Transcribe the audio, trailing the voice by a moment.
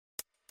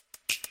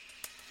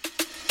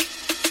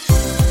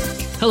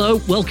Hello,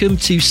 welcome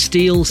to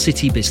Steel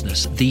City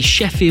Business, the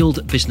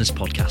Sheffield business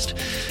podcast.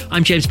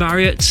 I'm James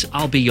Marriott.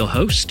 I'll be your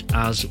host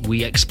as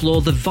we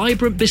explore the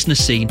vibrant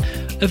business scene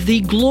of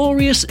the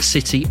glorious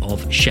city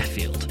of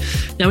Sheffield.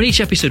 Now, in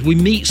each episode, we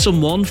meet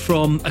someone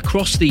from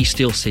across the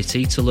Steel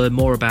City to learn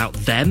more about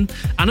them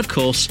and, of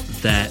course,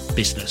 their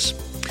business.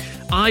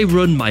 I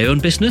run my own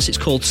business. It's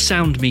called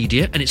Sound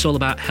Media, and it's all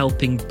about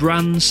helping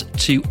brands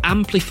to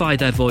amplify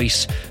their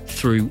voice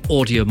through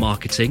audio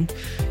marketing.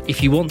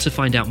 If you want to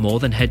find out more,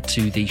 then head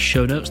to the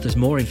show notes. There's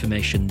more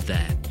information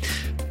there.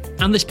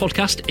 And this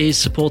podcast is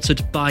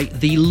supported by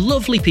the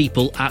lovely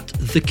people at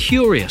The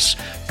Curious,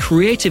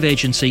 creative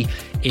agency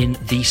in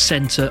the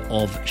centre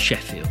of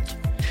Sheffield.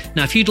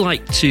 Now, if you'd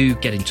like to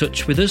get in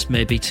touch with us,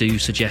 maybe to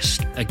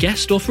suggest a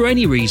guest or for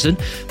any reason,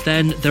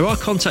 then there are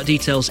contact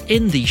details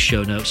in the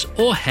show notes,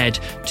 or head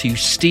to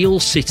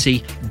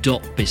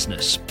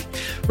steelcity.business.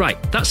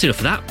 Right, that's enough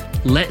of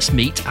that. Let's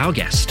meet our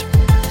guest.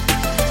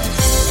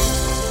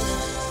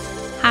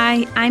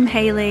 Hi, I'm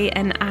Hayley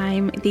and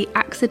I'm the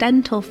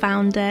accidental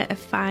founder of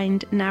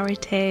Find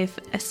Narrative,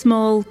 a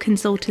small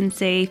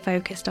consultancy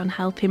focused on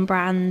helping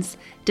brands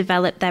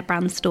develop their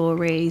brand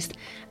stories.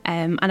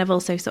 And I've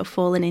also sort of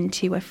fallen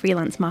into a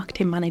freelance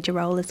marketing manager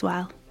role as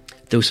well.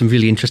 There were some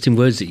really interesting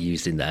words that you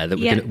used in there that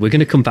we're going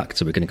to come back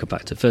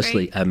to.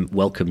 Firstly,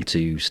 welcome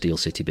to Steel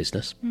City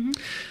Business. Mm-hmm.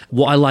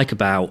 What I like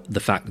about the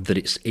fact that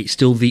it's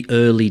still the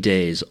early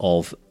days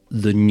of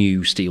the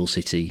new Steel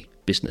City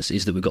Business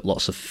is that we've got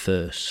lots of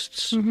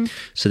firsts. Mm-hmm.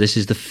 So this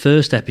is the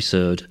first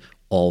episode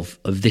of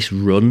this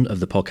run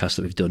of the podcast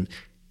that we've done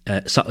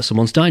sat at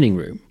someone's dining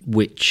room,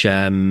 which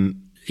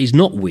is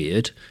not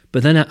weird.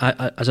 But then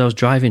as I was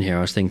driving here,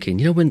 I was thinking,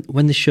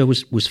 when this show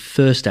was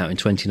first out in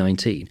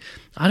 2019,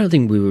 I don't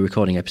think we were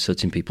recording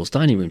episodes in people's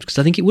dining rooms, because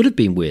I think it would have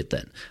been weird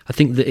then. I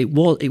think that it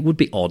would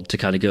be odd to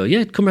kind of go,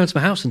 come around to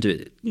my house and do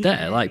it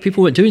there. Like,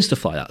 people weren't doing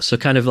stuff like that. So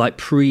kind of like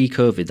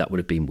pre-COVID, that would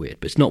have been weird.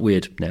 But it's not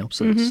weird now,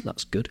 so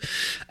that's good.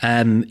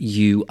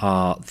 You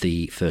are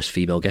the first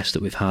female guest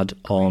that we've had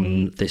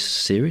on this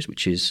series,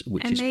 which is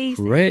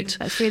great.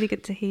 That's really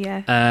good to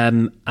hear.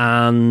 And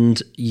I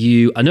noticed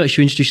you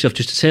introduced yourself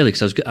just to Taylor,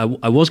 because I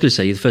was going to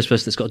say you're the first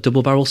person that's got a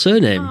double-barrel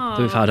surname that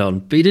we've had on,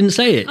 but you didn't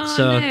say it.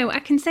 No, I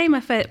can say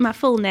my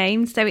full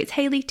name. So it's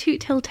Hayley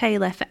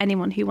Toothill-Taylor for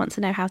anyone who wants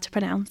to know how to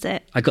pronounce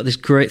it. I got this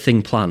great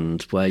thing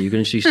planned where you're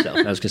going to introduce yourself.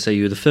 I was going to say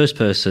you were the first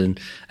person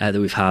that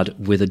we've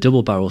had with a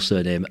double-barrel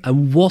surname,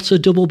 and what a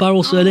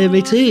double-barrel surname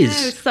it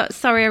is. No,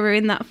 sorry I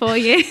ruined that for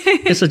you.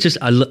 Yes, I just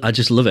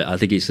love it. I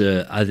think it's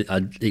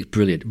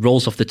brilliant. It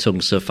rolls off the tongue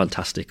so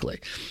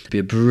fantastically. It'd be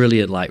a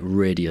brilliant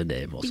radio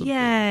name or something.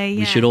 Yeah.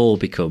 We should all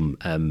become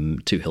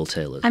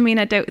Toothill-Taylors. I mean,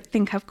 I don't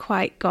think I've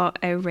quite got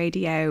a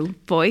radio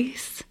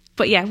voice.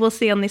 But yeah, we'll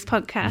see on this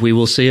podcast. We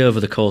will see over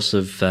the course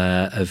of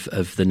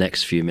the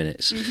next few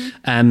minutes.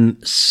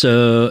 Mm-hmm.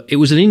 So it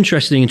was an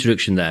interesting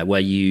introduction there, where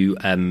you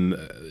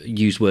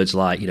use words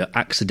like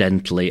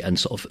accidentally and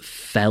sort of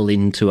fell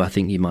into, I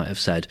think you might have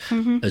said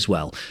as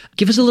well.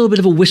 Give us a little bit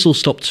of a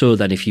whistle-stop tour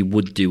then, if you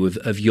would do,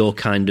 of your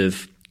kind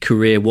of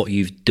career, what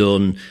you've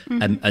done,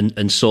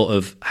 and sort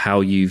of how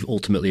you've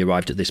ultimately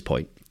arrived at this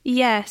point.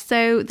 Yeah.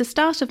 So the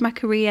start of my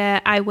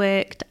career, I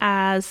worked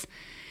as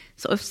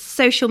sort of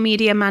social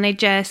media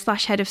manager /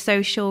 head of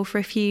social for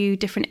a few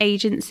different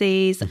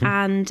agencies,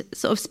 and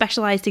sort of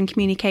specialised in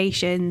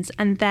communications,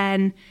 and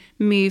then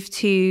moved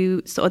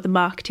to sort of the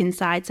marketing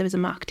side. So as a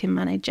marketing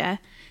manager,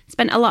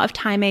 spent a lot of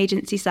time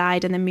agency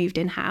side, and then moved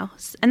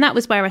in-house. And that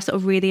was where I sort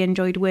of really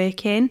enjoyed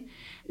working.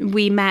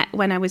 We met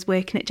when I was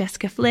working at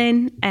Jessica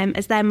Flynn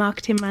as their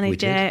marketing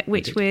manager,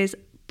 which was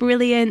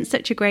brilliant,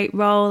 such a great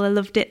role. I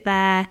loved it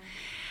there.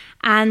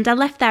 And I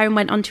left there and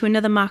went on to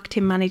another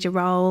marketing manager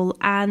role.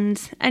 And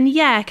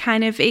yeah,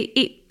 kind of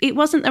it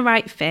wasn't the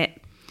right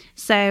fit.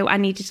 So I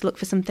needed to look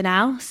for something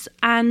else.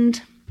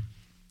 And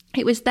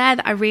it was there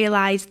that I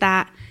realised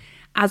that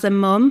as a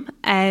mum,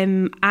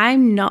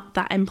 I'm not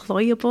that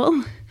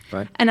employable.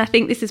 Right. And I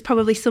think this is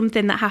probably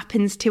something that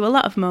happens to a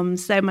lot of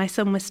mums. So my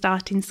son was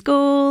starting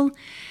school,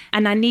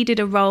 and I needed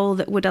a role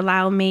that would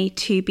allow me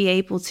to be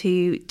able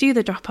to do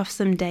the drop-off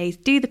some days,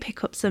 do the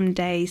pick-up some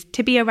days,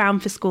 to be around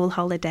for school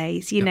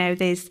holidays.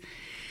 There's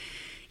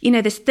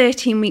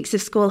 13 weeks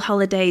of school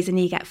holidays and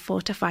you get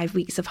 4 to 5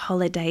 weeks of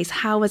holidays.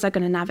 How was I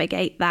going to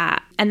navigate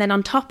that? And then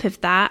on top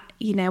of that,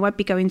 I'd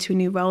be going to a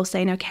new role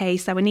saying, okay,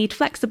 so I need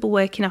flexible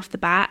working off the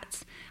bat.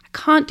 I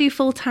can't do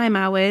full-time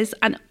hours.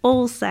 And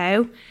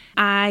also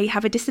I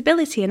have a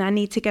disability and I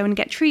need to go and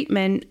get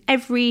treatment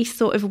every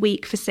sort of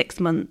week for 6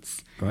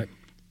 months. Right.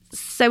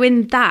 So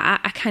in that,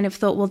 I kind of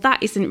thought, well,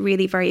 that isn't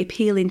really very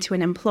appealing to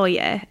an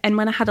employer. And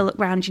when I had a look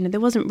around, there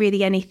wasn't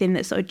really anything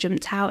that sort of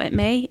jumped out at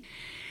me.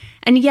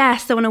 And yeah,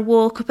 so on a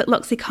walk up at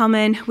Loxley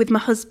Common with my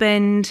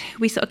husband,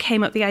 we sort of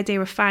came up with the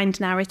idea of Find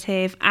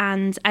Narrative,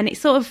 and it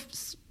sort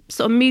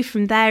of moved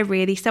from there,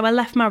 really. So I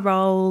left my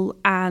role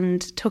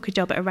and took a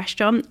job at a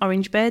restaurant,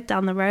 Orange Bird,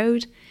 down the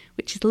road,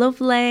 which is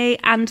lovely,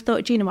 and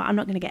thought, do you know what, I'm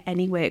not going to get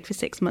any work for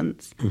 6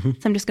 months. So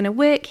I'm just going to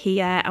work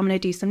here. I'm going to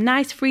do some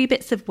nice free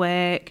bits of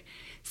work,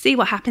 see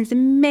what happens.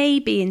 And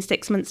maybe in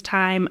 6 months'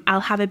 time,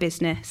 I'll have a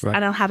business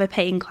and I'll have a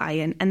paying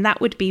client. And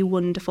that would be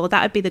wonderful.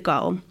 That would be the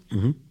goal.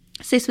 Mm-hmm.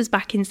 So this was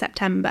back in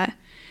September.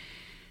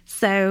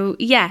 So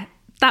yeah,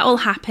 that all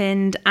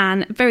happened.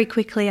 And very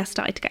quickly, I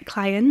started to get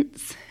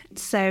clients.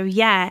 So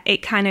yeah,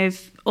 it kind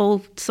of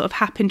all sort of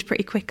happened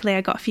pretty quickly.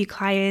 I got a few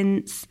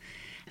clients.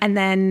 And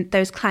then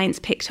those clients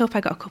picked up. I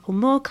got a couple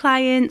more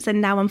clients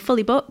and now I'm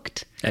fully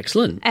booked.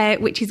 Excellent.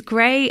 Which is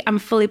great. I'm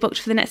fully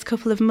booked for the next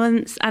couple of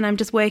months and I'm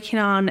just working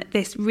on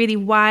this really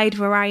wide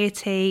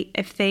variety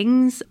of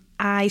things.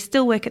 I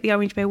still work at the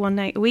Orange Bow 1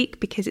 night a week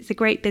because it's a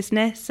great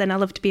business and I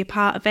love to be a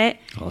part of it.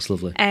 Oh, that's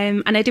lovely.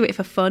 And I do it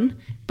for fun.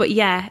 But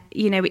yeah,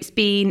 you know, it's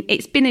been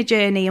a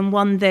journey and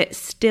one that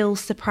still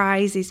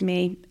surprises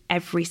me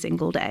every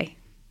single day.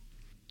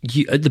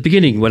 At the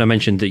beginning, when I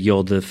mentioned that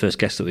you're the first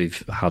guest that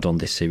we've had on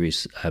this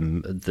series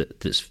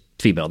that's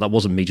female, that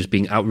wasn't me just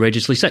being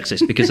outrageously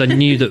sexist, because I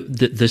knew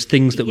that there's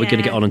things that we're going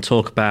to get on and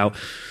talk about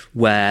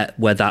where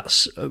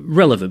that's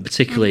relevant,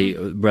 particularly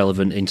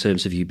relevant in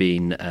terms of you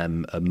being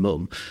a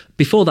mum.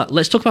 Before that,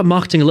 let's talk about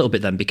marketing a little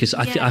bit then, because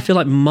I feel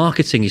like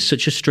marketing is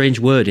such a strange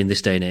word in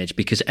this day and age,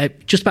 because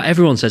just about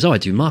everyone says, oh, I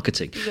do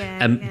marketing,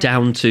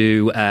 down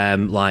to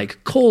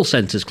like call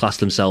centres class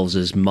themselves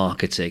as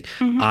marketing.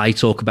 Mm-hmm. I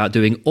talk about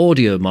doing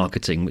audio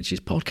marketing, which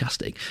is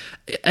podcasting.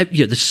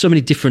 There's so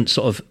many different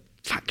sort of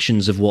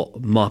factions of what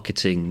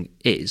marketing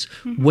is.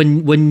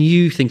 Mm-hmm. When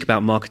you think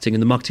about marketing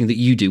and the marketing that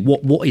you do,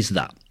 what is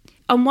that?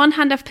 On one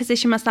hand, I've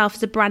positioned myself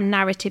as a brand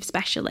narrative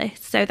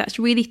specialist. So that's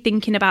really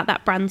thinking about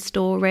that brand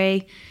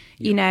story,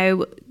 you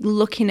know,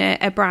 looking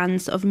at a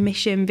brand's sort of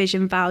mission,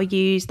 vision,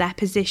 values, their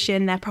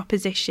position, their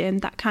proposition,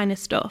 that kind of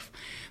stuff.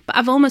 But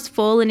I've almost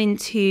fallen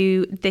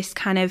into this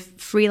kind of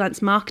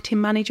freelance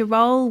marketing manager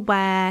role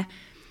where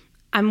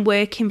I'm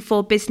working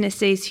for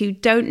businesses who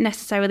don't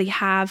necessarily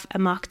have a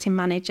marketing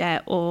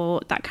manager or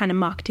that kind of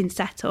marketing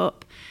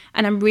setup.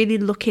 And I'm really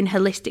looking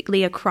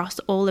holistically across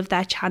all of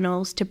their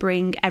channels to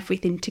bring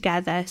everything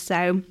together.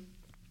 So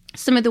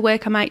some of the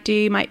work I might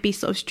do might be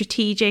sort of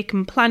strategic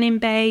and planning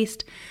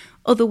based.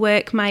 Other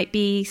work might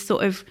be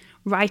sort of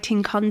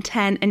writing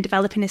content and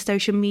developing a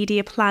social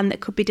media plan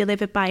that could be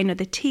delivered by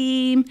another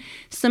team.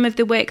 Some of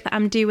the work that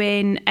I'm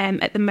doing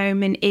at the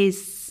moment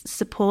is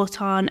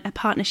support on a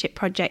partnership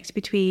project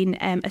between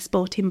a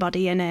sporting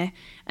body and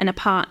a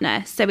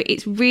partner. So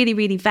it's really,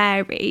 really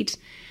varied.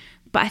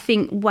 But I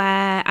think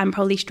where I'm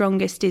probably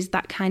strongest is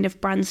that kind of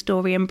brand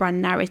story and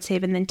brand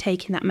narrative, and then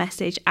taking that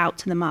message out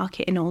to the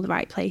market in all the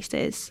right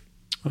places.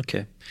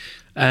 Okay.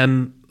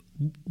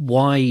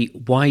 Why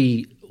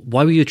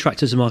were you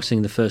attracted to marketing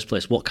in the first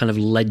place? What kind of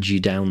led you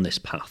down this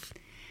path?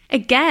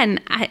 Again,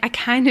 I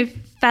kind of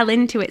fell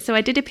into it. So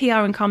I did a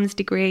PR and comms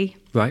degree.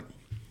 Right.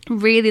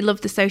 Really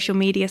loved the social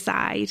media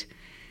side.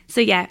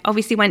 So yeah,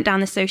 obviously went down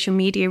the social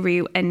media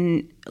route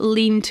and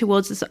leaned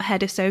towards the sort of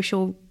head of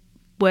social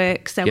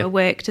work. So I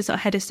worked as sort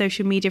of head of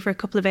social media for a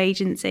couple of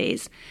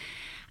agencies.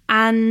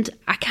 And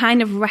I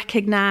kind of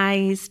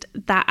recognised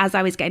that as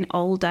I was getting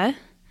older,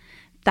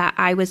 that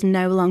I was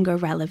no longer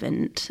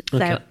relevant.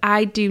 So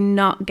I do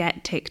not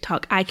get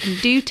TikTok. I can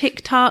do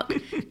TikTok,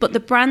 but the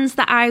brands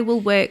that I will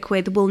work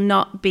with will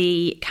not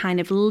be kind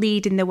of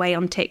leading the way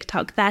on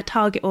TikTok. Their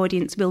target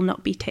audience will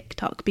not be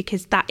TikTok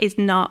because that is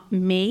not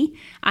me.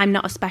 I'm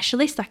not a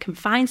specialist. I can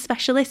find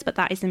specialists, but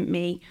that isn't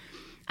me.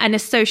 And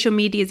as social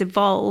media has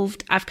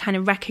evolved, I've kind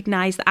of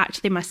recognised that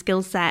actually my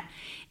skill set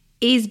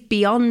is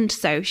beyond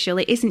social.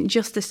 It isn't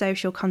just the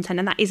social content,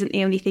 and that isn't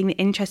the only thing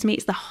that interests me.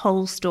 It's the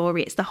whole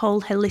story. It's the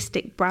whole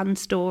holistic brand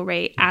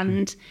story.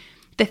 And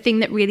the thing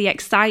that really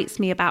excites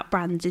me about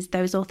brands is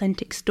those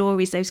authentic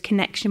stories, those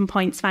connection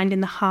points,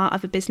 finding the heart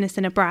of a business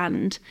and a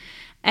brand,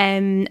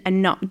 and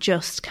not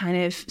just kind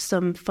of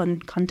some fun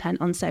content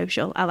on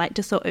social. I like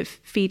to sort of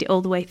feed it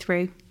all the way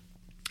through.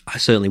 I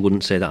certainly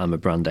wouldn't say that I'm a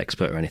brand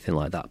expert or anything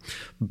like that,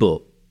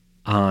 but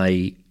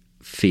I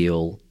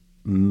feel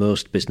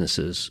most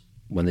businesses,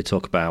 when they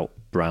talk about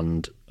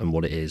brand and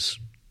what it is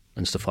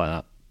and stuff like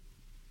that,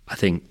 I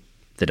think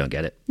they don't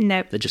get it.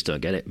 No. They just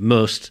don't get it.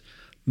 Most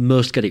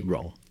get it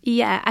wrong.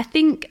 Yeah, I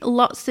think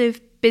lots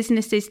of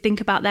businesses think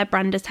about their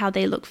brand as how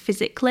they look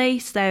physically.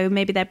 So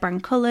maybe their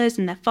brand colours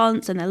and their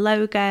fonts and their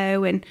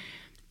logo, and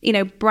you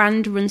know,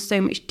 brand runs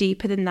so much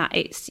deeper than that.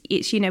 It's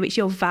you know, it's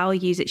your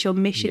values, it's your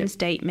mission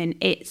statement,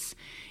 it's,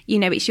 you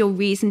know, it's your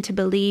reason to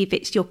believe,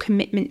 it's your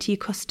commitment to your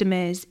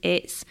customers,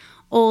 it's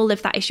all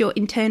of that, is your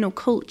internal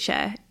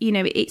culture. You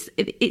know, it's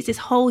this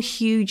whole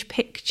huge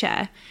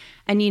picture.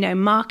 And, you know,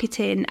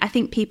 marketing, I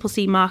think people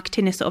see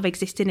marketing as sort of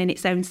existing in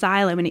its own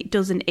silo, and it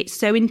doesn't. It's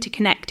so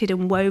interconnected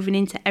and woven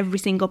into every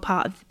single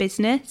part of the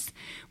business,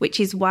 which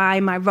is why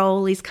my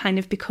role is kind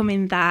of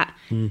becoming that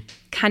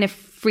kind of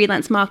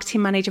freelance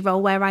marketing manager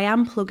role, where I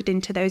am plugged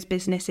into those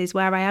businesses,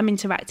 where I am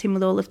interacting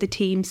with all of the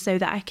teams so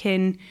that I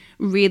can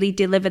really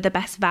deliver the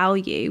best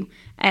value.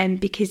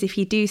 Because if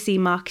you do see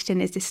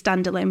marketing as this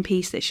standalone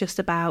piece that's just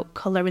about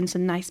colour and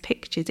some nice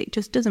pictures, it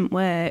just doesn't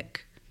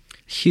work.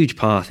 Huge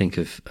part, I think,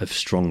 of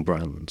strong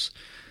brands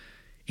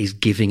is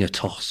giving a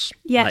toss.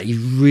 Yeah. Like,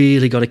 you've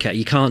really got to care.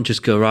 You can't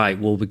just go, right,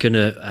 well, we're going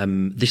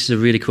to, this is a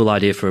really cool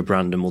idea for a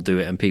brand and we'll do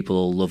it and people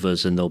will love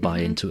us and they'll buy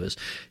into us.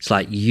 It's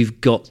like,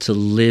 you've got to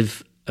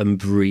live and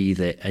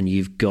breathe it, and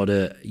it's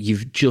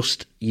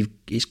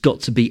got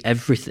to be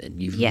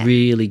everything. You've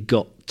really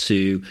got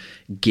to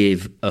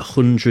give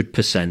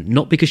 100%,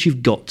 not because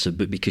you've got to,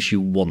 but because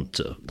you want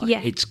to.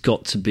 Like, it's just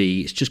got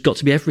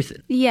to be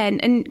everything. Yeah,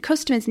 and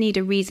customers need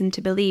a reason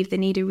to believe, they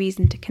need a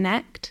reason to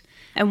connect.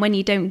 And when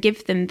you don't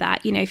give them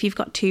that, you know, if you've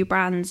got two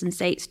brands and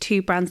say it's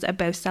two brands that are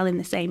both selling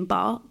the same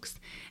box,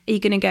 are you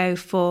going to go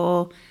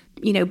for,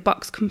 you know,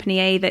 box company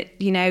A that,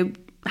 you know,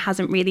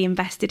 hasn't really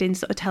invested in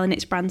sort of telling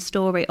its brand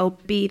story, or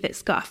B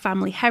that's got a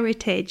family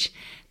heritage,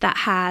 that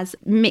has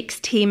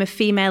mixed team of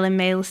female and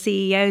male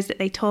CEOs that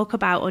they talk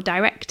about, or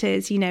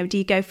directors? You know, do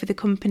you go for the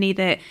company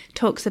that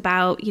talks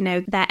about, you know,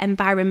 their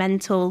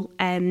environmental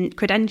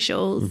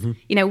credentials?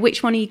 You know,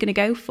 which one are you going to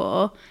go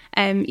for?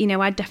 You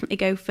know, I'd definitely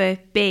go for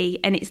B.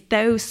 And it's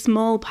those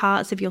small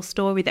parts of your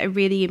story that are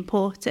really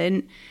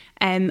important.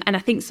 And I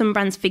think some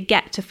brands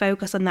forget to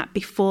focus on that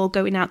before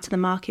going out to the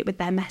market with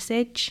their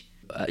message.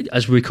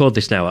 As we record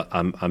this now,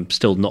 I'm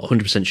still not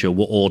 100% sure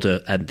what order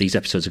these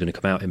episodes are going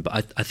to come out in,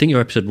 but I think your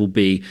episode will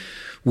be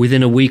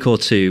within a week or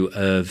two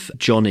of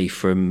Johnny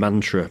from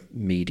Mantra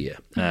Media,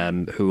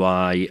 who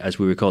as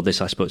we record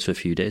this, I spoke to a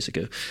few days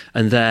ago.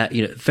 And they're,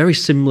 you know, very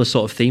similar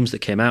sort of themes that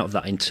came out of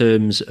that in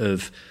terms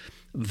of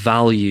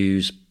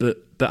values, but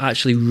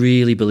actually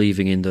really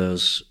believing in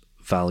those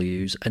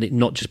values, and it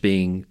not just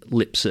being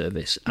lip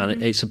service.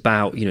 And it's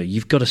about, you know,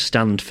 you've got to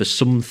stand for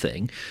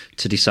something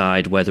to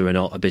decide whether or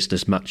not a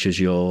business matches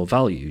your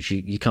values.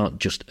 You can't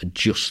just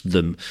adjust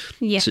them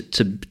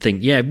to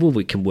think, yeah, well,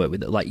 we can work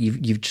with it. Like,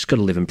 you've just got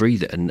to live and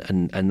breathe it, and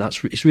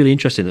it's really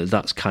interesting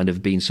that's kind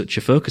of been such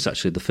a focus,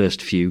 actually, the first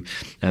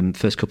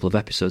couple of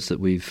episodes that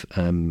we've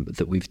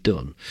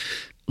done.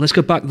 Let's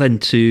go back then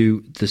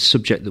to the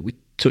subject that we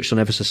touched on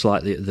ever so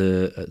slightly at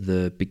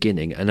the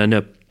beginning. And I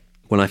know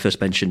when I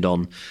first mentioned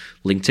on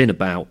LinkedIn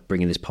about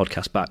bringing this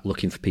podcast back,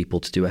 looking for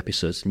people to do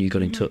episodes, and you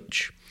got in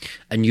touch,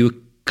 and you were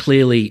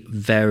clearly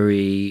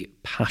very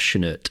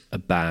passionate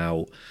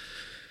about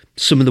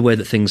some of the way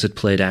that things had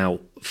played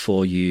out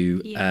for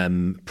you,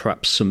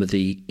 perhaps some of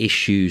the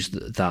issues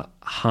that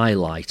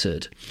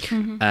highlighted.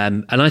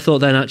 And I thought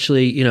then,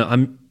 actually, you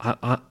know,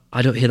 I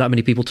don't hear that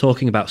many people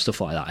talking about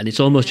stuff like that, and it's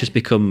almost just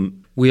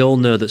become, we all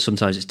know that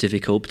sometimes it's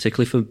difficult,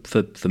 particularly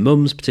for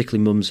mums,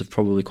 particularly mums of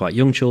probably quite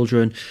young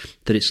children,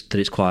 that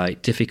it's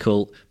quite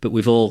difficult, but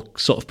we've all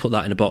sort of put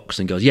that in a box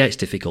and goes, yeah, it's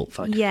difficult,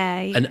 fine.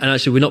 And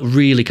actually, we're not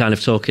really kind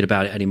of talking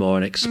about it anymore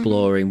and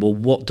exploring, well,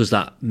 what does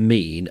that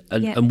mean,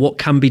 and what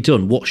can be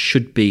done, what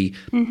should be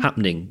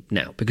happening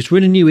now, because we're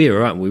in a new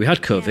era, aren't we? We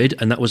had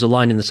COVID, and that was a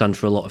line in the sand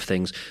for a lot of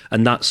things,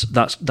 and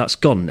that's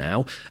gone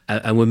now,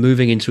 and we're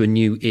moving into a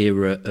new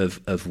era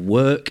of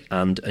work,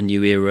 and a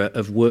new era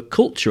of work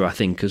culture, I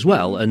think, as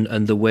well.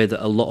 And the way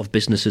that a lot of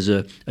businesses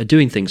are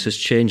doing things has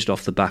changed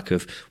off the back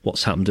of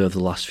what's happened over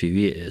the last few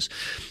years.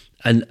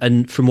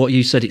 And from what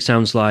you said, it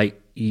sounds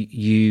like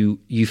you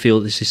feel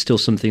this is still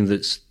something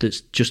that's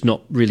just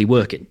not really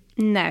working.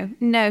 No.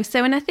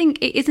 So, and I think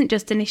it isn't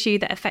just an issue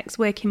that affects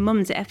working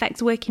mums, it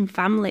affects working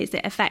families,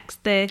 it affects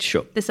the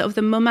sort of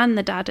the mum and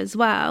the dad as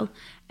well.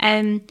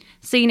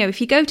 So, you know, if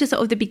you go to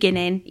sort of the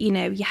beginning, you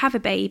know, you have a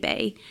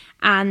baby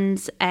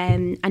and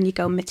you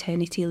go on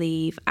maternity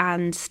leave,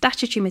 and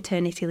statutory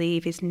maternity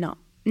leave is not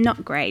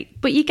great,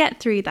 but you get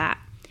through that.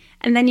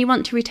 And then you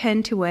want to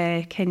return to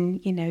work,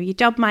 and, you know, your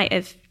job might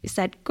have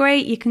said,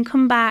 great, you can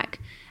come back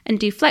and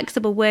do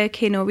flexible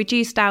working or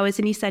reduced hours,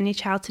 and you send your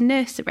child to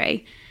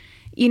nursery.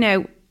 You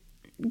know,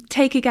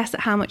 take a guess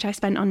at how much I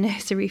spent on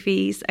nursery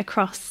fees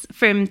across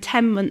from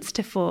 10 months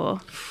to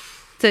 4.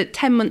 So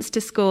 10 months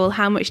to school,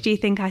 how much do you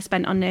think I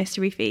spent on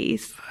nursery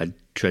fees? I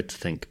dread to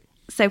think.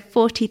 So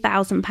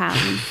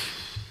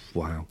 £40,000.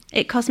 Wow.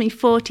 It cost me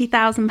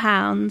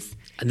 £40,000.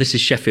 And this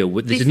is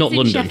Sheffield. This is not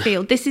London.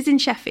 Sheffield. This is in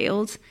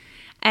Sheffield.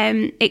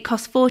 It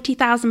cost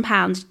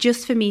 £40,000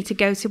 just for me to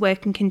go to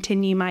work and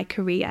continue my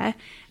career.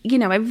 You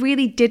know, I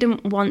really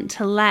didn't want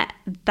to let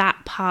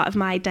that part of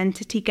my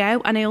identity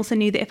go. And I also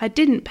knew that if I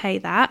didn't pay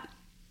that,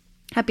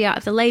 I'd be out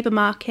of the labour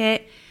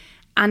market,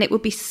 and it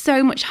would be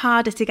so much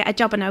harder to get a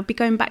job, and I would be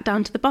going back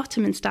down to the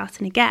bottom and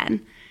starting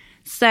again.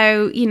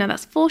 So, you know,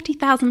 that's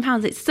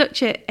 £40,000. It's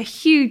such a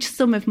huge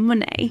sum of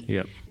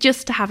money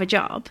just to have a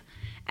job.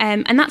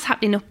 And that's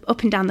happening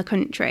up and down the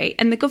country.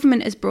 And the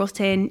government has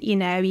brought in, you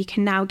know, you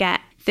can now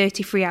get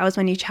 33 hours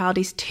when your child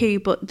is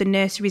 2, but the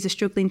nurseries are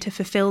struggling to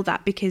fulfil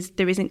that because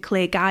there isn't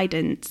clear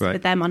guidance for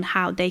them on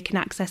how they can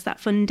access that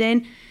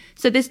funding.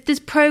 So there's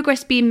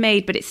progress being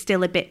made, but it's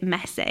still a bit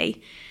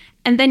messy.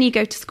 And then you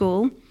go to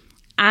school,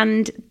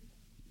 and,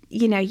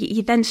 you know,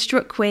 you're then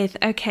struck with,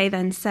 okay,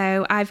 then,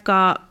 so I've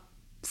got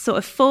sort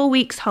of 4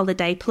 weeks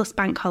holiday plus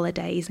bank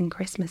holidays and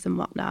Christmas and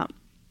whatnot,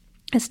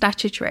 a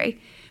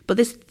statutory, but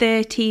there's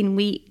 13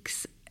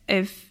 weeks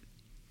of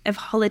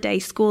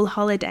school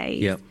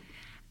holidays. Yeah.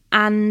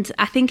 And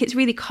I think it's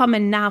really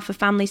common now for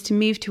families to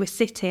move to a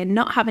city and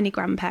not have any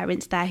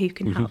grandparents there who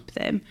can help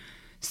them.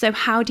 So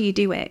how do you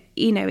do it?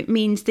 You know, it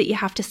means that you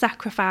have to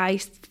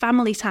sacrifice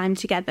family time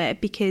together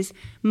because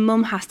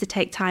mum has to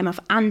take time off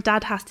and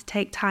dad has to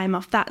take time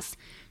off. That's,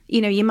 you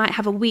know, you might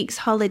have a week's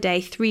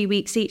holiday, 3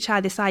 weeks each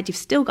either side. You've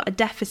still got a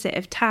deficit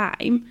of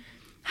time.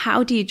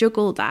 How do you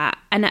juggle that?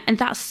 And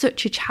that's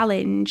such a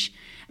challenge.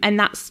 And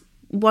that's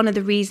one of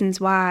the reasons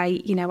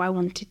why, you know, I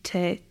wanted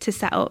to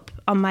set up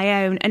on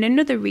my own. And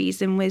another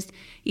reason was,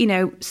 you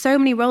know, so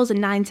many roles are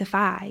 9 to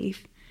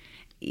 5.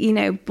 You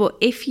know, but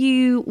if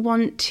you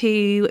want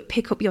to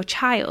pick up your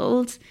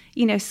child,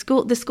 you know,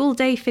 the school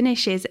day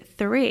finishes at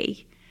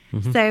 3.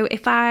 Mm-hmm. So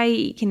if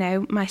you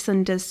know, my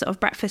son does sort of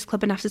breakfast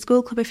club and after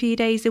school club a few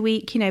days a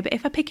week, you know, but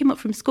if I pick him up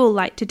from school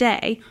like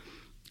today,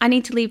 I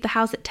need to leave the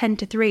house at 10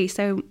 to 3.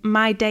 So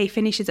my day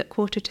finishes at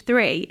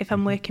 2:45 if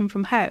I'm working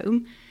from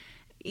home,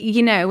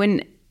 you know,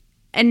 and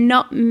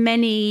not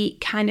many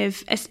kind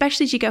of,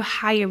 especially as you go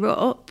higher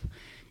up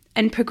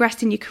and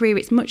progress in your career,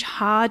 it's much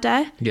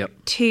harder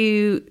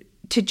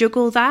to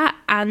juggle that.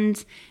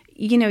 And,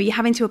 you know, you're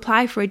having to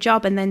apply for a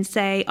job and then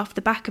say off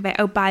the back of it,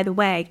 oh, by the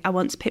way, I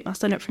want to pick my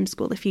son up from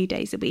school a few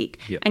days a week.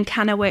 Yep. And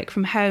can I work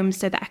from home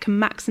so that I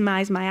can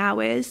maximise my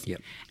hours? Yep.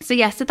 So,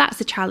 yeah, so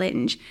that's a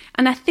challenge.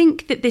 And I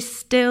think that there's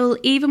still,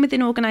 even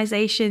within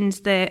organisations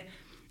that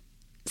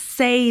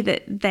say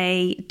that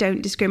they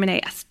don't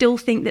discriminate, I still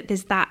think that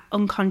there's that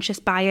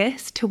unconscious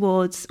bias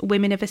towards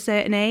women of a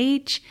certain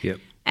age. Yep.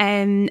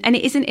 And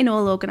it isn't in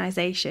all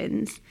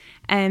organisations.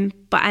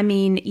 But I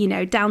mean, you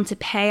know, down to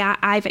pay,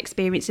 I've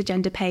experienced a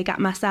gender pay gap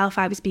myself.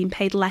 I was being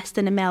paid less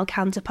than a male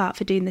counterpart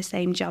for doing the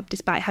same job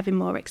despite having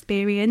more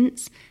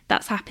experience.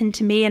 That's happened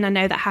to me, and I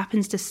know that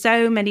happens to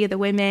so many other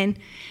women.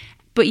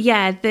 But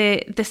yeah,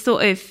 the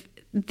sort of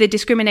the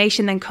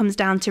discrimination then comes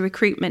down to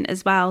recruitment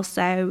as well.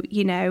 So,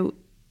 you know,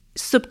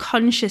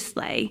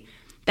 subconsciously,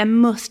 there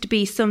must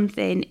be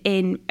something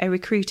in a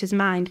recruiter's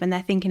mind when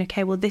they're thinking,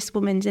 okay, well, this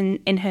woman's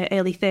in her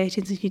early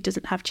 30s and she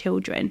doesn't have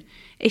children.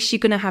 Is she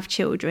going to have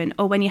children?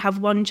 Or when you have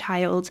one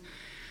child,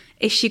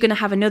 is she going to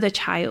have another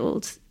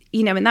child?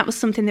 You know, and that was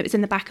something that was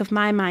in the back of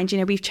my mind. You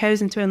know, we've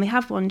chosen to only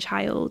have one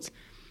child.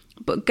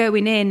 But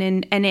going in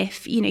and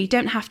if, you know, you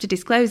don't have to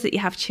disclose that you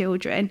have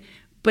children,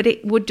 but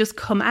it would just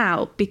come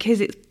out because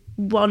it's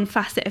one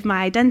facet of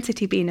my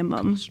identity being a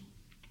mum.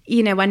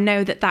 You know, I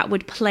know that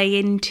would play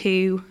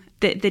into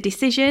the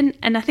decision,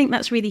 and I think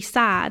that's really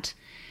sad.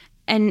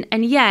 And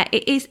yeah,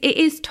 it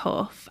is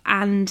tough,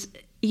 and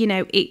you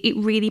know, it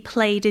really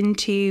played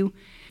into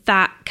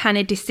that kind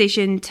of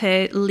decision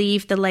to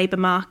leave the labour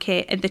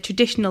market and the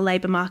traditional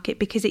labour market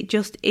because it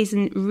just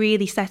isn't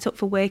really set up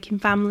for working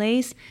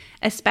families,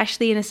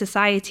 especially in a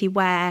society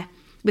where,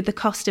 with the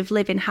cost of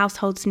living,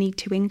 households need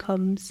 2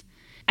 incomes.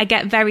 I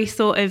get very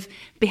sort of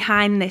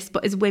behind this,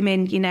 but as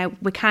women, you know,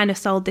 we're kind of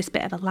sold this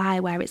bit of a lie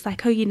where it's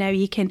like, oh, you know,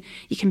 you can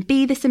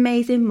be this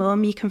amazing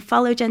mum, you can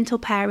follow gentle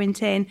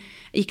parenting,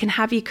 you can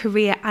have your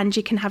career and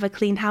you can have a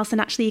clean house, and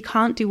actually you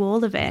can't do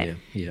all of it.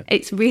 Yeah.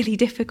 It's really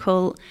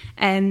difficult.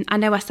 I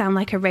know I sound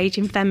like a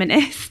raging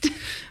feminist.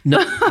 No,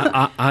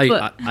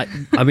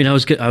 I mean, I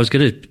was going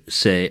to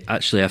say,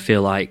 actually, I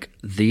feel like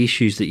the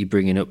issues that you're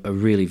bringing up are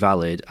really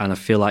valid, and I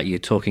feel like you're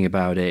talking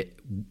about it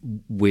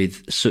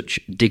with such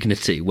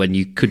dignity when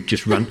you could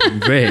just rant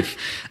and rave.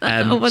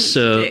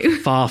 So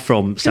far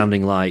from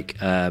sounding like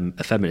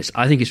a feminist,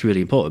 I think it's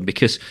really important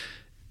because,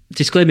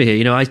 disclaimer here,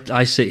 you know,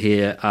 I sit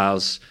here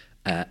as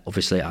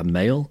obviously I'm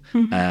male.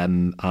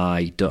 Mm-hmm.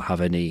 I don't have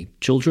any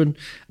children.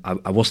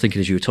 I was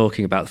thinking as you were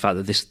talking about the fact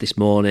that this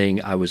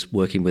morning I was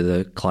working with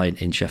a client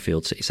in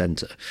Sheffield city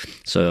centre.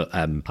 So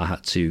I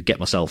had to get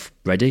myself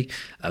ready.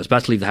 I was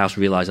about to leave the house,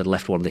 realised I'd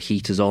left one of the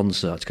heaters on,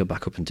 so I had to go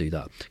back up and do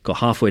that. Got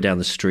halfway down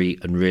the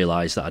street and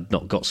realised that I'd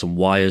not got some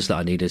wires that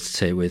I needed to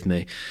take with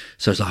me.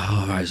 So I was like,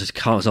 oh, right, so I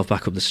cart myself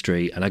back up the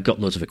street, and I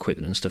got loads of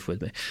equipment and stuff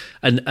with me.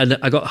 And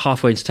I got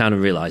halfway into town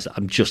and realised that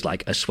I'm just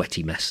like a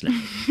sweaty mess now.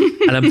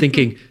 And I'm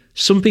thinking,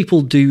 some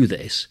people do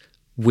this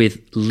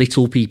with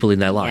little people in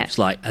their lives,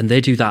 and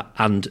they do that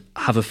and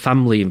have a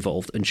family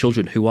involved and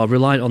children who are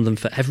reliant on them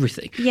for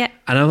everything. Yeah.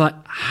 And I'm like,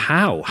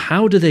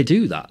 how do they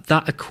do that?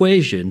 That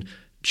equation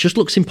just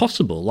looks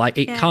impossible. Like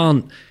it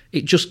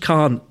just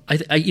can't.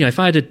 You know, if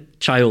I had a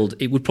child,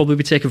 it would probably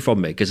be taken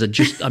from me because I'm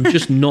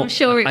just not. I'm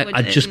sure it wouldn't.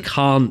 I just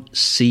can't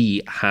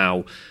see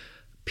how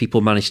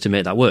people manage to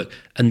make that work.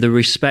 And the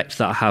respect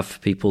that I have for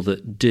people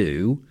that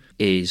do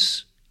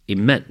is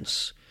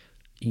immense.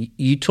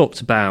 You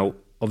talked about,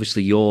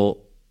 obviously, your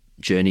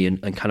journey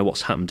and kind of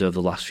what's happened over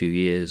the last few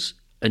years,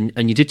 and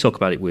you did talk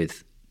about it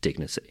with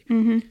dignity.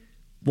 Mm-hmm.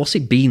 What's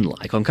it been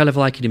like on kind of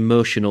like an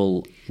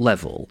emotional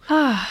level?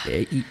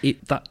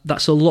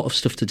 That's a lot of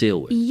stuff to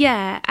deal with.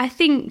 Yeah, I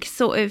think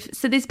sort of,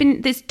 so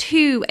there's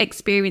 2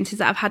 experiences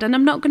that I've had, and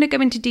I'm not going to go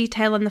into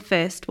detail on the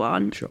first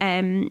one. Sure.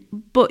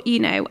 But, you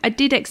know, I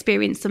did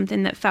experience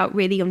something that felt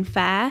really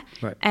unfair.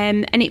 Right.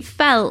 And it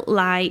felt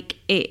like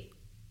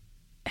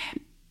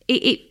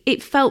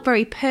it felt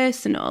very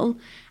personal,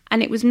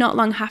 and it was not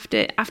long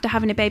after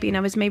having a baby and I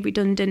was made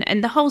redundant,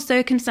 and the whole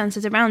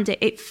circumstances around it,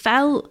 it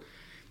felt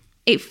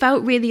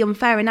really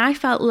unfair, and I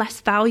felt less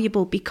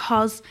valuable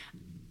because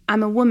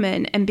I'm a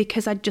woman, and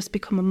because I'd just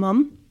become a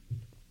mum.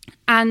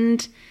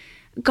 And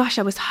gosh,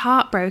 I was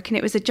heartbroken.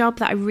 It was a job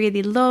that I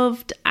really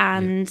loved,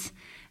 and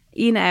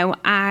you know,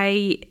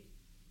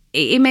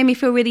 it made me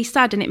feel really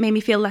sad, and it made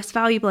me feel less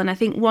valuable. And I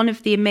think one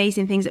of the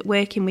amazing things at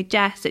working with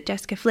Jess at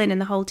Jessica Flynn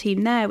and the whole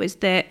team there was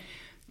that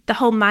the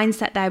whole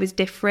mindset there was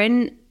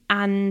different.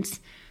 And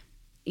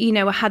you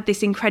know, I had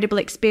this incredible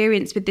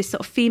experience with this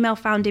sort of female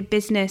founded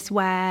business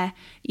where,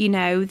 you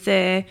know,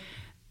 the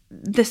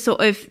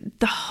sort of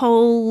the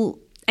whole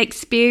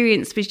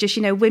experience was just,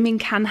 you know, women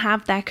can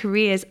have their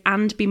careers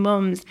and be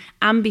mums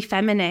and be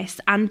feminists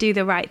and do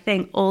the right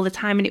thing all the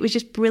time. And it was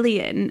just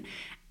brilliant.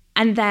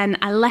 And then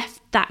I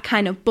left that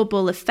kind of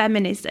bubble of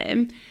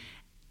feminism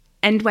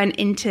and went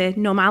into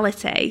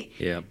normality.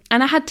 Yeah.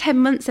 And I had 10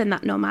 months in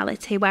that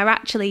normality where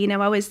actually, you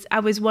know, I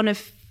was one of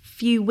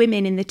few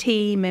women in the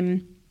team,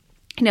 and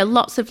you know,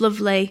 lots of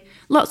lovely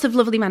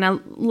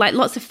men, like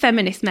lots of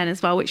feminist men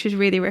as well, which was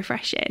really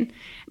refreshing.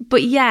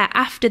 But yeah,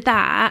 after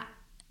that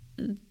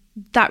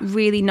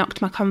really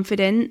knocked my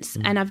confidence,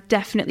 and I've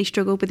definitely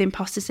struggled with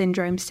imposter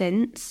syndrome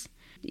since.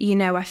 You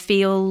know, I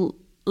feel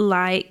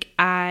like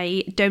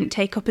I don't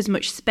take up as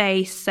much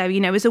space. So, you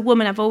know, as a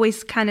woman, I've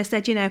always kind of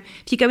said, you know,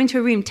 if you go into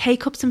a room,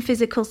 take up some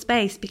physical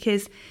space,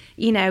 because,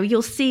 you know,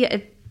 you'll see at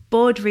a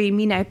boardroom,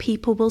 you know,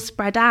 people will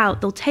spread out,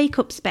 they'll take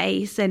up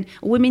space, and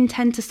women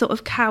tend to sort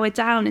of cower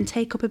down and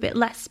take up a bit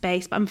less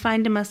space. But I'm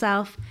finding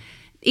myself,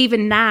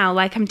 even now,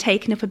 like I'm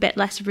taking up a bit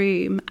less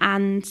room,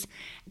 and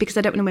because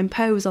I don't want to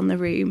impose on the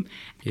room,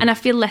 and I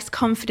feel less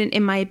confident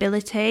in my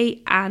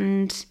ability,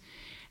 and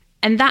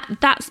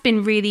that's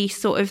been really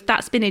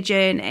that's been a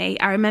journey.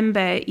 I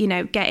remember, you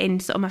know, getting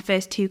sort of my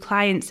first 2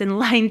 clients and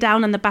lying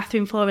down on the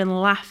bathroom floor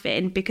and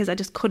laughing because I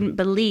just couldn't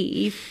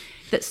believe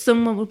that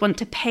someone would want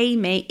to pay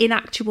me in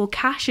actual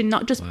cash and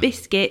not just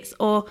biscuits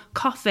or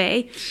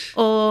coffee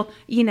or,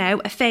 you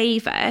know, a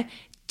favour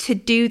to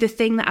do the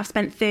thing that I've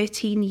spent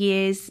 13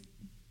 years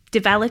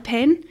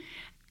developing.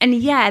 And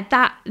yeah,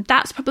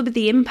 that's probably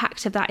the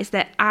impact of that, is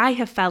that I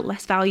have felt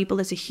less valuable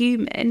as a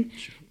human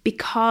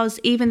because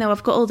even though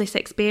I've got all this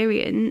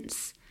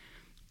experience,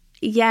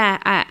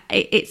 I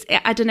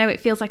don't know, it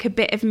feels like a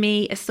bit of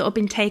me has sort of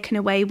been taken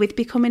away with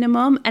becoming a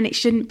mum, and it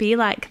shouldn't be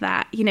like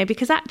that, you know,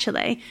 because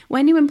actually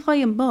when you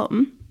employ a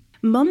mum,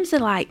 mums are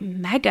like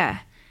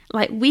mega,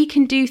 like we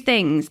can do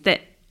things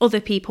that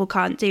other people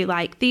can't do.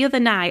 Like the other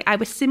night, I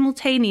was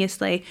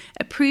simultaneously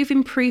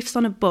approving proofs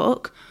on a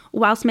book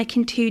whilst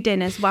making 2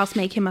 dinners, whilst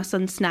making my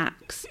son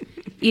snacks,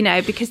 you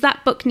know, because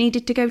that book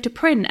needed to go to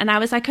print. And I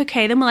was like,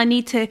 okay, then, well, I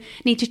need to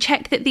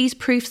check that these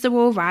proofs are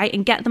all right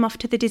and get them off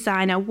to the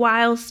designer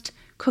whilst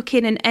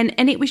cooking.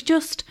 And it was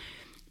just,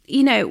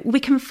 you know, we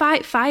can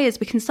fight fires,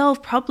 we can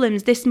solve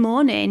problems. This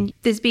morning,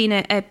 there's been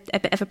a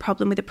bit of a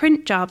problem with a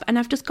print job, and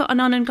I've just gotten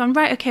on and gone,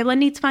 right, okay, well, I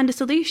need to find a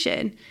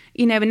solution,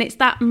 you know, and it's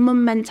that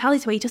mum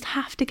mentality where you just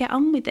have to get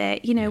on with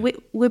it. You know,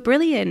 we're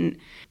brilliant,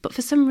 but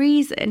for some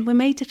reason, we're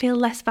made to feel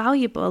less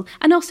valuable,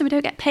 and also we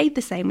don't get paid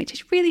the same, which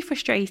is really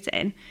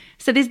frustrating.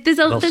 So there's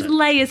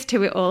layers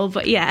to it all,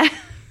 but yeah.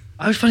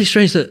 I always find it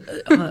strange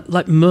that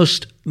like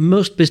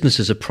most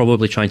businesses are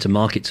probably trying to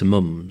market to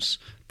mums.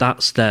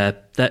 That's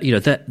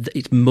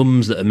it's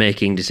mums that are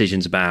making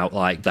decisions about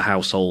like the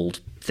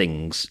household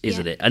things,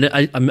 isn't it? And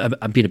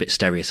I'm being a bit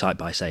stereotyped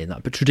by saying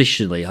that, but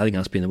traditionally I think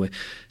that's been the way.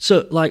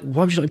 So like,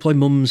 why would you not employ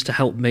mums to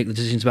help make the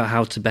decisions about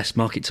how to best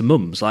market to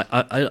mums? Like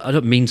I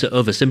don't mean to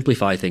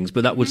oversimplify things,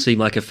 but that would seem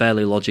like a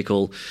fairly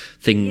logical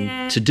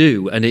thing to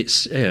do. And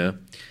it's, you know,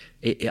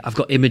 I've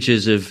got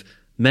images of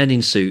men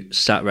in suits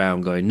sat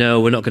around going, no,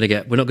 we're not going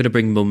to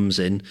bring mums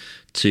in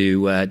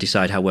to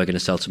decide how we're going to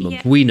sell to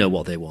mums. We know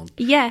what they want.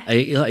 Yeah.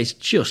 It's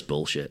just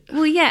bullshit.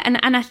 Well, yeah.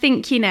 And I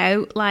think, you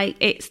know, like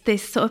it's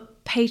this sort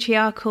of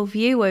patriarchal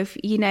view of,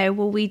 you know,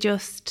 well, we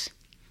just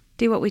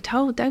do what we're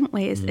told, don't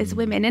we, as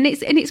women? And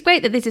it's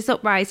great that there's this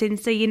uprising.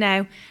 So, you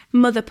know,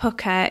 Mother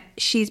Pucker,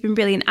 she's been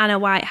brilliant. Anna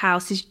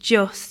Whitehouse is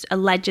just a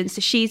legend. So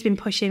she's been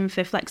pushing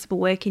for flexible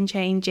working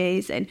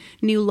changes and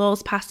new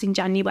laws passed in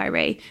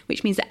January,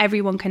 which means that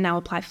everyone can now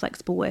apply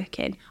flexible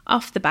working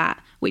off the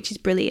bat, which is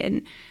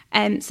brilliant.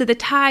 So the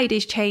tide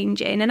is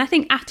changing, and I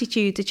think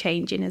attitudes are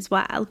changing as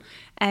well.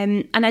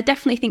 And I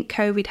definitely think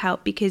COVID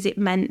helped because it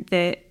meant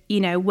that,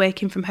 you know,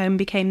 working from home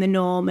became the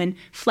norm and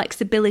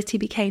flexibility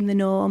became the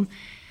norm.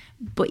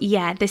 But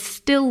yeah, there's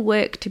still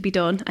work to be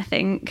done, I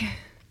think.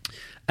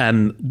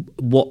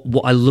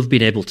 What I love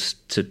being able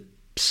to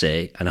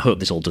say, and I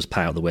hope this all does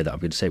pay out the way that I'm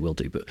going to say will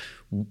do, but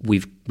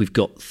we've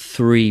got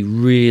 3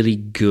 really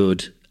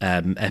good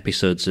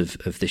episodes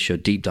of this show,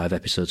 deep dive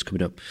episodes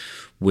coming up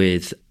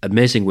with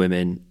amazing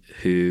women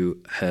who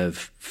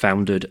have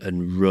founded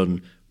and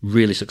run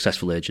really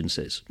successful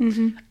agencies.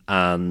 Mm-hmm.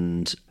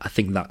 And I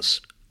think that's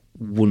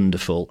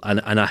wonderful,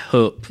 and I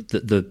hope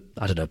that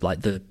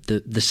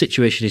the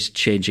situation is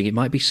changing. It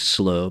might be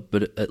slow,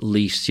 but at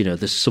least, you know,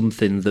 there's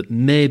something that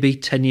maybe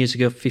 10 years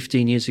ago,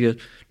 15 years ago,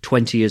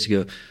 20 years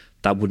ago,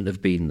 that wouldn't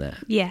have been there.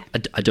 Yeah.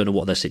 I don't know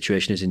what their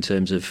situation is in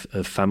terms of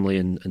family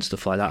and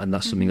stuff like that, and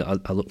that's something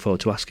that I look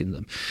forward to asking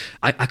them.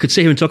 I could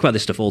sit here and talk about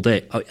this stuff all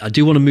day. I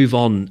do want to move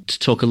on to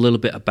talk a little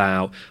bit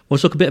about, I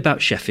want to talk a bit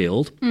about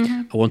Sheffield.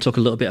 I want to talk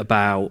a little bit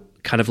about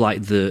kind of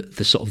like the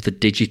sort of the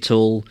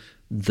digital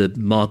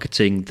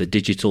marketing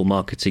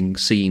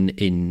scene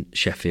in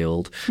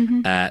Sheffield,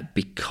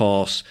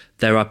 because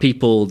there are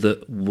people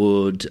that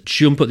would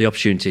jump at the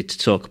opportunity to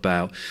talk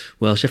about,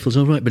 well, Sheffield's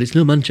all right, but it's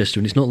no Manchester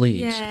and it's not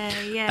Leeds.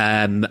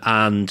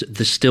 And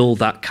there's still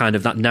that kind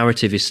of, that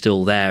narrative is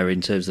still there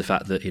in terms of the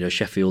fact that, you know,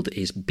 Sheffield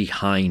is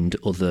behind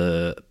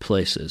other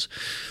places.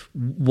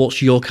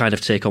 What's your kind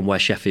of take on where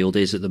Sheffield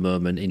is at the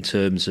moment in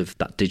terms of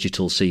that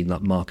digital scene,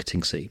 that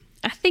marketing scene?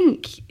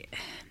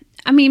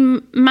 I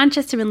mean,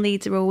 Manchester and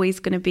Leeds are always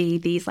going to be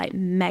these like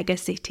mega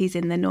cities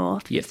in the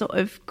north, sort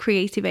of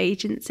creative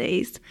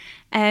agencies.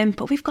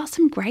 But we've got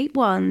some great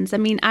ones. I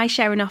mean, I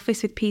share an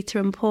office with Peter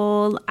and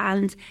Paul,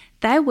 and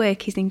their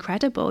work is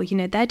incredible. You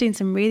know, they're doing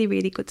some really,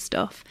 really good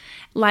stuff.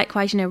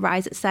 Likewise, you know,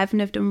 Rise at 7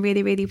 have done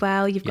really, really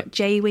well. You've got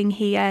J-Wing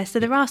here. So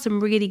there are some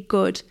really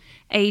good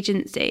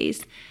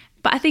agencies.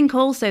 But I think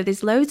also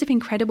there's loads of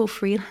incredible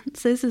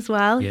freelancers as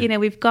well. You know,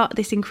 we've got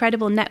this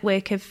incredible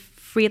network of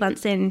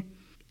freelancing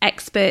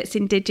experts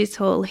in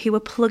digital who are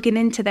plugging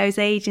into those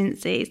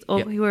agencies or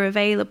who are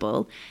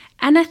available.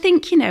 And I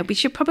think, you know, we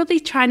should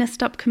probably try and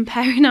stop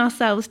comparing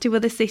ourselves to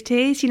other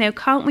cities. You know,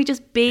 can't we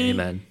just be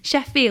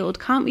Sheffield?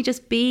 Can't we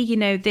just be, you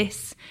know,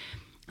 this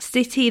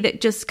city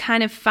that just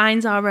kind of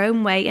finds our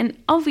own way? And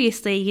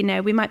obviously, you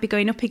know, we might be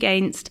going up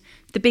against,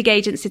 the big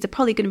agencies are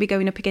probably going to be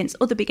going up against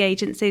other big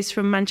agencies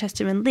from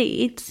Manchester and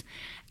Leeds.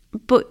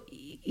 But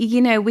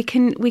you know, we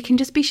can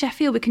just be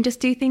Sheffield. We can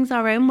just do things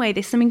our own way.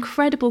 There's some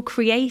incredible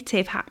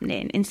creative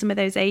happening in some of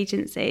those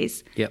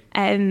agencies.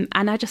 And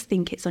I just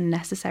think it's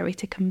unnecessary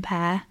to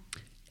compare.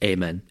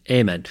 Amen.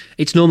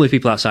 It's normally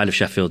people outside of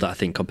Sheffield that I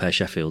think compare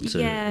Sheffield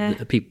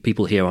to.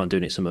 People here aren't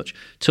doing it so much.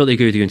 Totally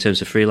agree with you in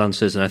terms of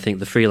freelancers, and I think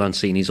the freelance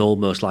scene is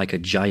almost like a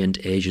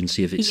giant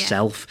agency of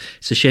itself.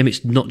 It's a shame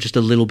it's not just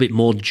a little bit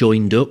more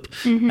joined up,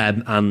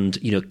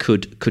 and you know,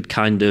 could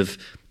kind of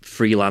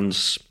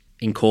freelance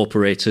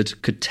Incorporated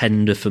could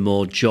tender for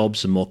more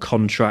jobs and more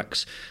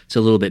contracts. It's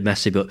a little bit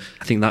messy, but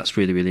I think that's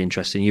really, really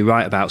interesting. You're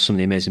right about some of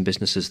the amazing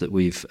businesses that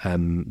we've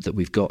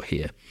got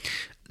here.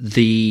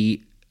 The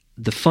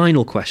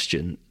final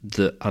question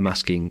that I'm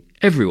asking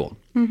everyone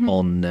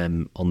on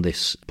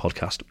this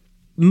podcast,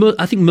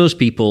 I think most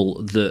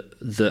people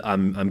that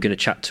I'm going to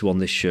chat to on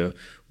this show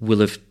will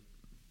have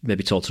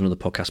maybe talked to another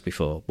podcast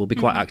before. Will be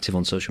quite active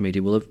on social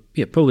media. Will have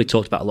probably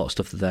talked about a lot of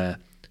stuff that they're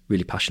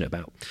really passionate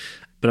about.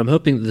 But I'm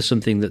hoping that there's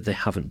something that they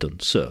haven't done.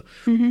 So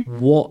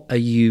what are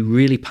you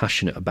really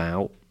passionate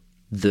about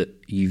that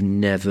you've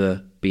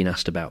never been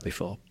asked about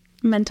before?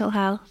 Mental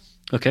health.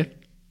 Okay.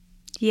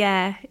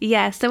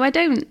 Yeah. So I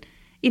don't,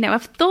 you know,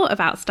 I've thought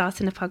about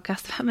starting a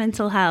podcast about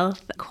mental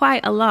health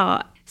quite a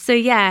lot. So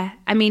yeah,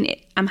 I mean,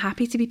 I'm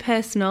happy to be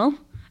personal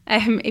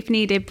if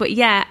needed. But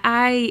yeah,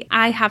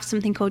 I have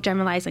something called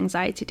generalized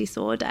anxiety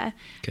disorder.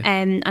 Okay.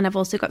 And I've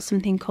also got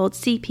something called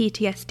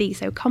CPTSD,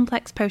 so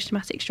complex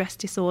post-traumatic stress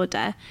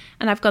disorder.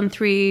 And I've gone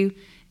through,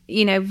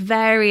 you know,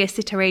 various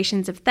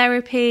iterations of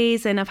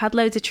therapies, and I've had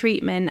loads of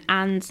treatment.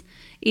 And,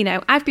 you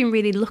know, I've been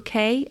really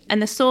lucky.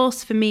 And the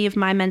source for me of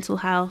my mental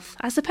health,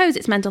 I suppose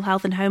it's mental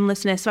health and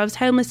homelessness. So I was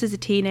homeless as a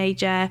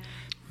teenager,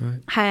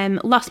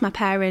 lost my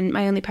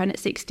only parent at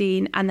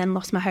 16, and then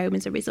lost my home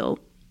as a result.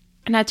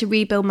 And I had to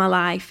rebuild my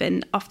life,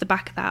 and off the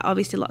back of that,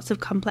 obviously lots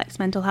of complex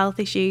mental health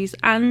issues.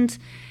 And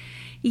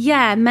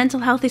yeah, mental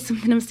health is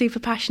something I'm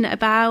super passionate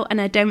about, and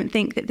I don't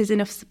think that there's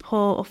enough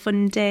support or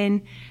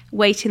funding.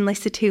 Waiting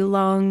lists are too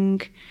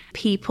long.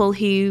 People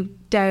who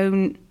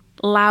don't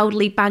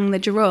loudly bang the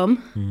drum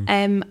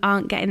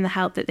aren't getting the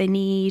help that they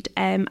need.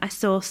 I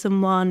saw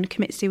someone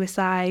commit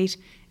suicide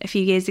a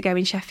few years ago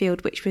in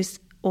Sheffield, which was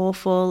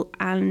awful,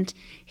 and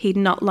he'd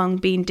not long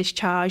been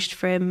discharged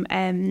from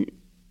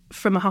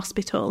a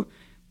hospital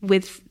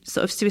with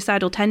sort of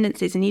suicidal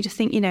tendencies. And you just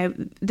think, you know,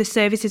 the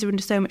services are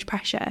under so much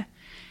pressure.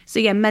 So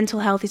yeah, mental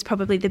health is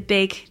probably the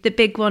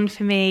big one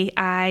for me.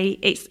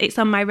 It's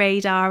on my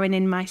radar and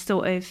in my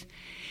sort of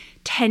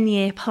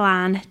 10-year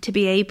plan to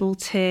be able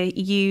to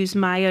use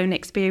my own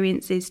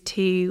experiences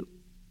to,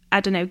 I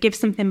don't know, give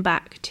something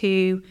back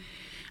to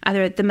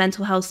either the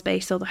mental health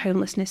space or the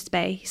homelessness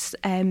space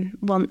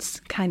once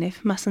kind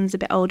of my son's a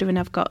bit older and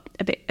I've got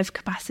a bit of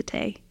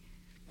capacity.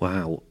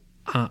 Wow.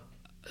 I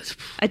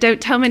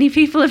don't tell many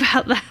people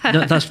about that.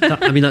 No,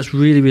 that's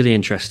really, really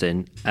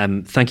interesting.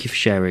 Thank you for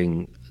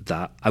sharing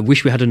that. I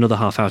wish we had another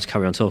half hour to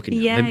carry on talking.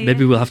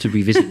 Maybe we'll have to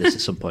revisit this at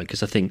some point,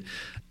 because I think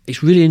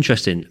it's really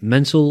interesting.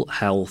 Mental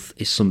health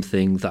is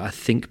something that I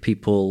think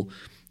people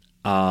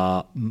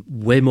are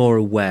way more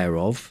aware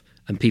of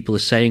and people are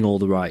saying all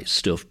the right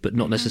stuff, but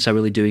not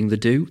necessarily doing the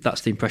do.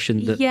 That's the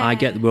impression that I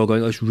get. We're all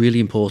going, oh, it's really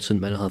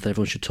important, mental health,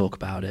 everyone should talk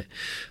about it.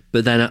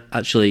 But then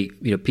actually,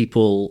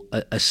 people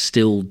are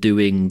still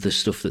doing the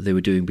stuff that they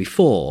were doing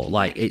before.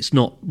 Like, it's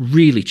not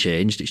really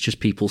changed. It's just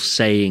people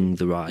saying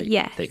the right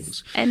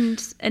things.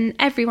 And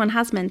everyone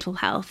has mental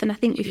health. And I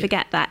think we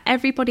forget that.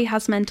 Everybody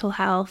has mental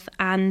health,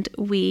 and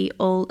we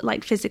all,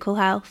 like physical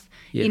health.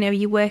 Yeah.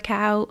 You work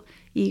out,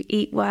 you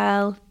eat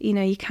well,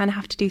 you kind of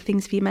have to do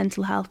things for your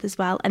mental health as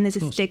well. And there's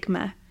a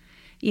stigma,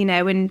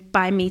 and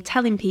by me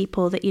telling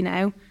people that,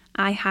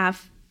 I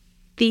have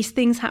these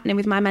things happening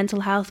with my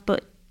mental health,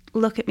 but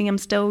look at me, I'm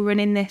still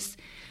running this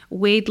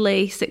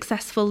weirdly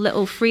successful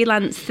little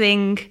freelance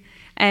thing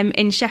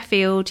in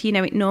Sheffield,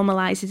 it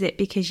normalises it,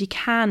 because you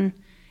can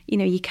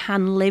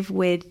live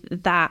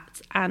with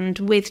that and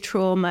with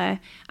trauma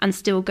and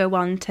still go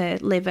on to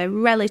live a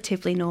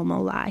relatively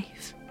normal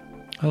life.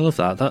 I love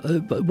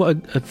that. What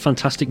a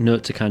fantastic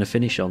note to kind of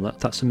finish on.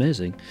 That's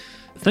amazing.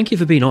 Thank you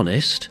for being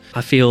honest.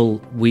 I feel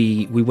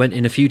we went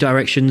in a few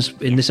directions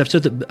in this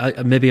episode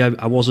that maybe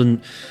I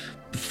wasn't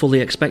fully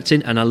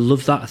expecting, and I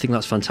love that. I think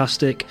that's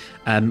fantastic.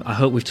 I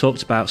hope we've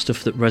talked about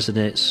stuff that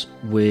resonates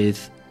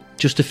with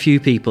just a few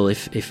people.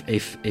 If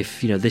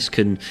this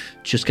can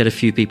just get a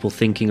few people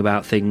thinking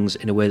about things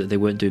in a way that they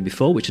weren't doing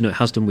before, which I know it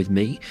has done with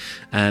me,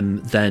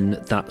 then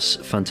that's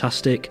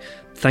fantastic.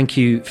 Thank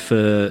you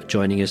for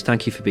joining us.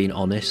 Thank you for being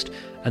honest,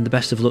 and the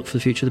best of luck for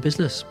the future of the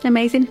business.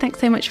 Amazing. Thanks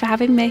so much for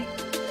having me.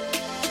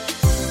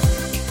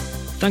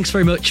 Thanks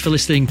very much for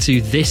listening to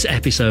this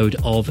episode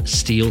of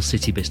Steel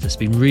City Business. It's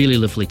been really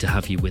lovely to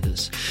have you with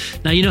us.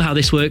 Now, you know how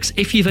this works.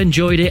 If you've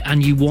enjoyed it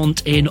and you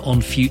want in on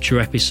future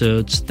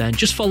episodes, then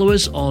just follow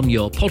us on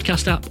your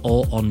podcast app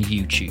or on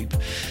YouTube.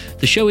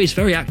 The show is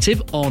very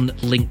active on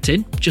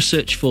LinkedIn. Just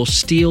search for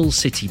Steel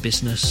City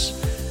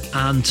Business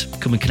and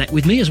come and connect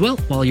with me as well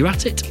while you're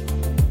at it.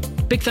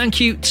 Big thank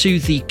you to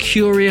The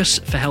Curious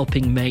for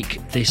helping make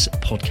this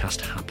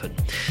podcast happen.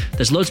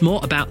 There's loads more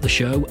about the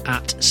show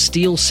at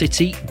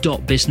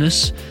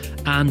steelcity.business,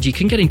 and you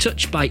can get in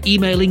touch by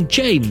emailing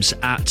James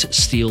at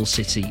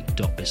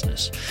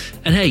steelcity.business.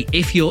 And hey,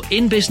 if you're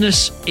in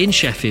business in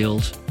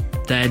Sheffield,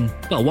 then,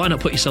 well, why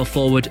not put yourself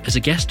forward as a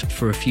guest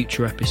for a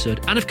future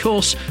episode? And of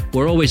course,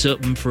 we're always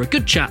open for a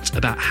good chat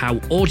about how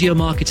audio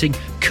marketing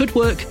could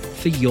work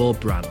for your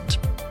brand.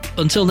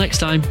 Until next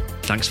time,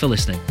 thanks for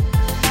listening.